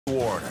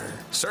Warner,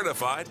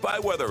 certified by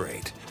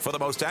WeatherRate for the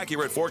most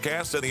accurate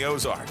forecast in the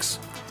Ozarks.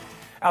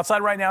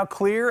 Outside right now,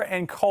 clear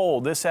and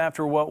cold. This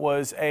after what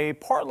was a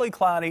partly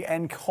cloudy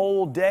and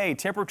cold day.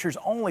 Temperatures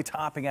only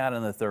topping out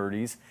in the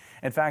 30s.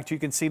 In fact, you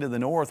can see to the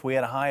north, we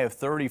had a high of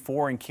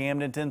 34 in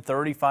Camdenton,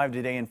 35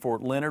 today in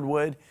Fort Leonard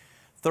Wood,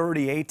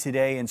 38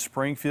 today in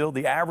Springfield.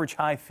 The average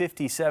high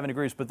 57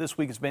 degrees, but this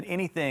week has been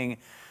anything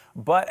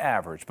but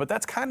average. But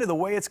that's kind of the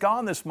way it's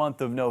gone this month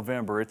of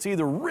November. It's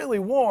either really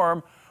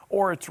warm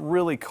or it's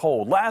really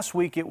cold. Last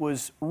week it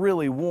was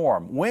really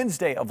warm.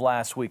 Wednesday of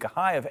last week, a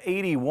high of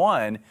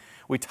 81.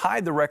 We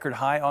tied the record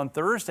high on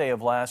Thursday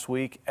of last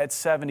week at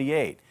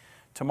 78.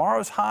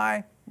 Tomorrow's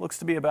high looks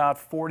to be about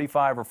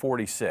 45 or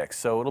 46,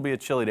 so it'll be a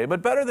chilly day,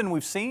 but better than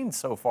we've seen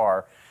so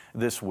far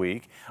this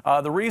week.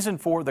 The reason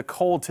for the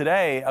cold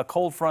today, a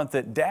cold front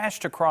that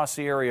dashed across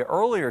the area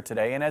earlier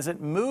today, and as it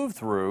moved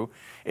through,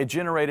 it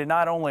generated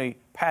not only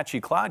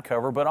patchy cloud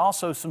cover, but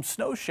also some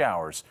snow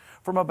showers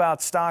from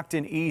about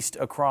Stockton east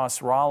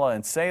across Rolla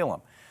and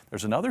Salem.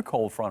 There's another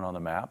cold front on the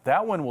map.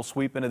 That one will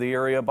sweep into the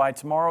area by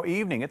tomorrow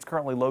evening. It's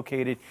currently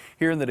located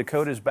here in the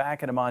Dakotas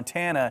back into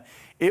Montana.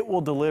 It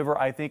will deliver,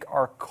 I think,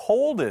 our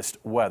coldest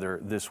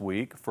weather this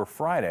week for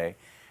Friday,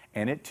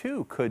 and it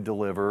too could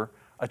deliver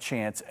a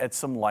chance at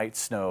some light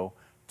snow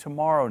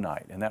tomorrow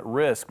night, and that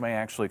risk may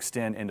actually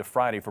extend into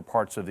Friday for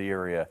parts of the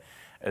area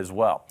as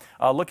well.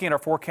 Looking at our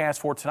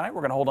forecast for tonight,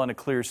 we're going to hold on to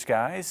clear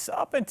skies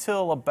up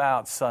until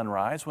about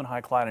sunrise when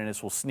high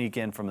cloudiness will sneak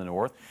in from the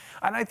north.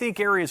 And I think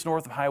areas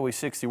north of Highway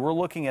 60, we're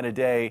looking at a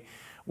day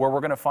where we're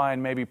going to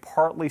find maybe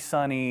partly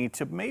sunny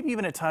to maybe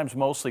even at times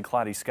mostly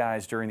cloudy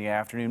skies during the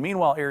afternoon.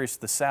 Meanwhile, areas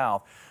to the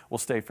south will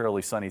stay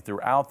fairly sunny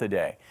throughout the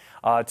day.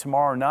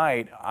 Tomorrow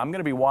night, I'm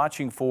going to be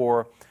watching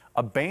for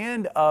a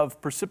band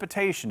of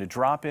precipitation to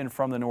drop in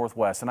from the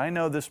northwest. And I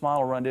know this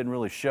model run didn't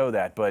really show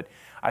that, but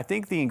I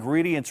think the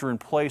ingredients are in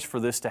place for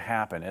this to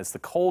happen. As the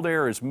cold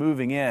air is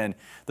moving in,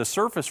 the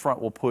surface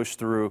front will push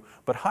through,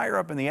 but higher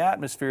up in the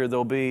atmosphere,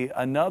 there'll be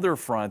another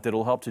front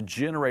that'll help to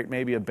generate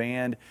maybe a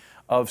band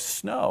of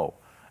snow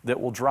that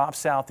will drop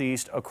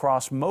southeast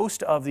across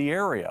most of the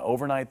area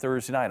overnight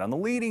Thursday night. On the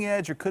leading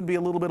edge, there could be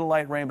a little bit of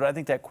light rain, but I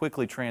think that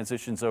quickly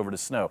transitions over to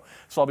snow.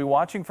 So I'll be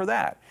watching for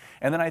that.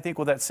 And then I think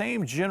with that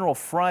same general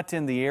front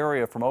in the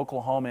area from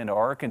Oklahoma into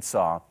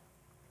Arkansas,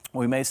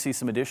 we may see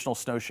some additional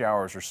snow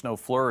showers or snow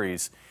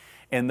flurries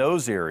in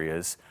those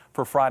areas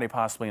for Friday,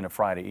 possibly into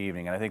Friday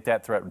evening. And I think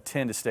that threat would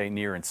tend to stay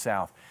near and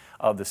south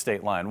of the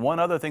state line. One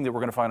other thing that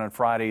we're going to find on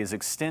Friday is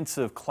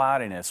extensive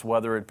cloudiness,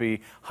 whether it be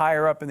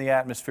higher up in the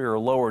atmosphere or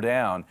lower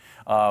down.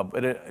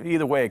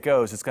 Either way it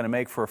goes, it's going to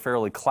make for a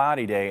fairly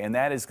cloudy day, and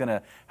that is going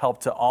to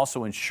help to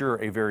also ensure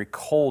a very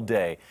cold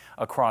day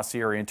across the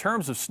area. In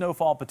terms of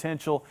snowfall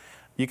potential,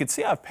 you can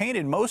see I've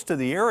painted most of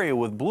the area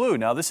with blue.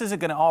 Now, this isn't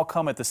going to all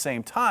come at the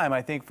same time.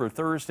 I think for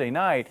Thursday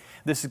night,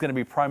 this is going to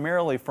be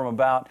primarily from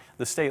about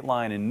the state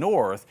line and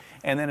north.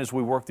 And then as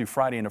we work through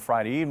Friday into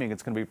Friday evening,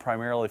 it's going to be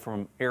primarily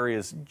from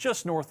areas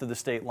just north of the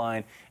state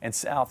line and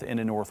south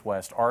into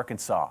northwest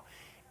Arkansas.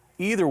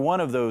 Either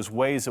one of those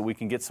ways that we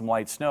can get some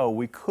light snow,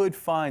 we could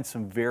find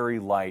some very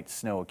light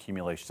snow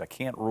accumulations. I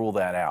can't rule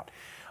that out.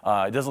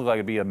 It doesn't look like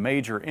it'd be a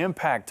major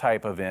impact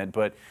type event,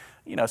 but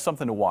you know,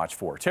 something to watch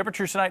for.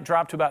 Temperatures tonight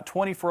drop to about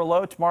 20 for a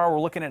low. Tomorrow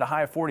we're looking at a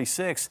high of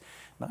 46.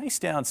 Nice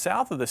down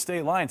south of the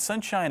state line.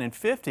 Sunshine and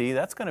 50.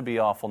 That's going to be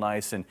awful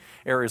nice in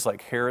areas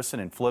like Harrison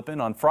and Flippin.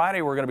 On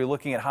Friday we're going to be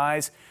looking at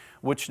highs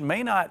which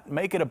may not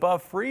make it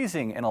above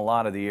freezing in a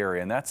lot of the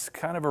area, and that's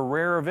kind of a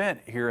rare event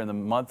here in the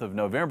month of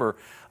November.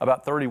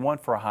 About 31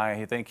 for a high,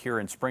 I think, here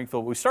in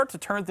Springfield. We start to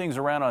turn things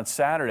around on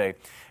Saturday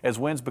as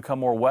winds become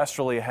more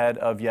westerly ahead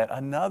of yet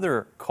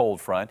another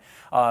cold front.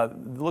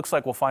 Looks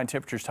like we'll find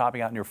temperatures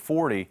topping out near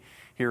 40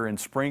 here in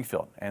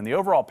Springfield. And the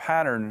overall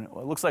pattern,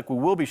 it looks like we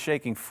will be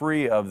shaking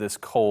free of this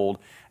cold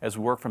as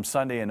we work from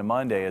Sunday into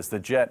Monday. As the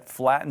jet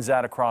flattens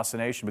out across the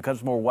nation,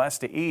 becomes more west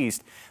to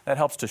east, that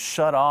helps to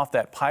shut off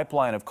that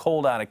pipeline of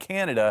cold out of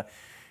Canada.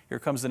 Here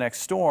comes the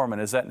next storm,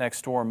 and as that next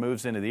storm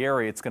moves into the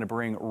area, it's going to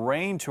bring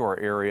rain to our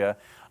area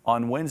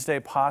on Wednesday,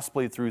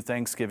 possibly through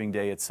Thanksgiving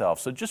Day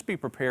itself. So just be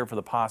prepared for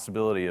the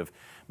possibility of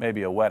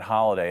maybe a wet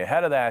holiday.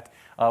 Ahead of that,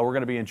 we're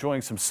going to be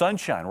enjoying some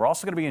sunshine. We're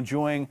also going to be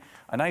enjoying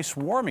a nice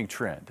warming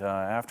trend.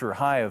 After a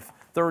high of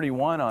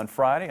 31 on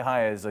Friday,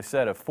 high, as I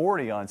said, of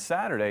 40 on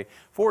Saturday,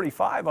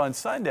 45 on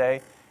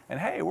Sunday, and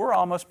hey, we're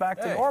almost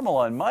back to normal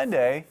on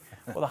Monday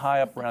with a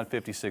high up around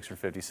 56 or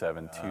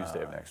 57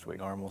 Tuesday of next week.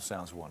 Normal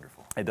sounds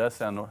wonderful. It does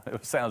sound,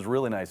 it sounds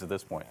really nice at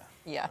this point.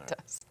 Yeah, it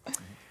does.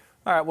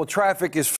 All right, well, traffic is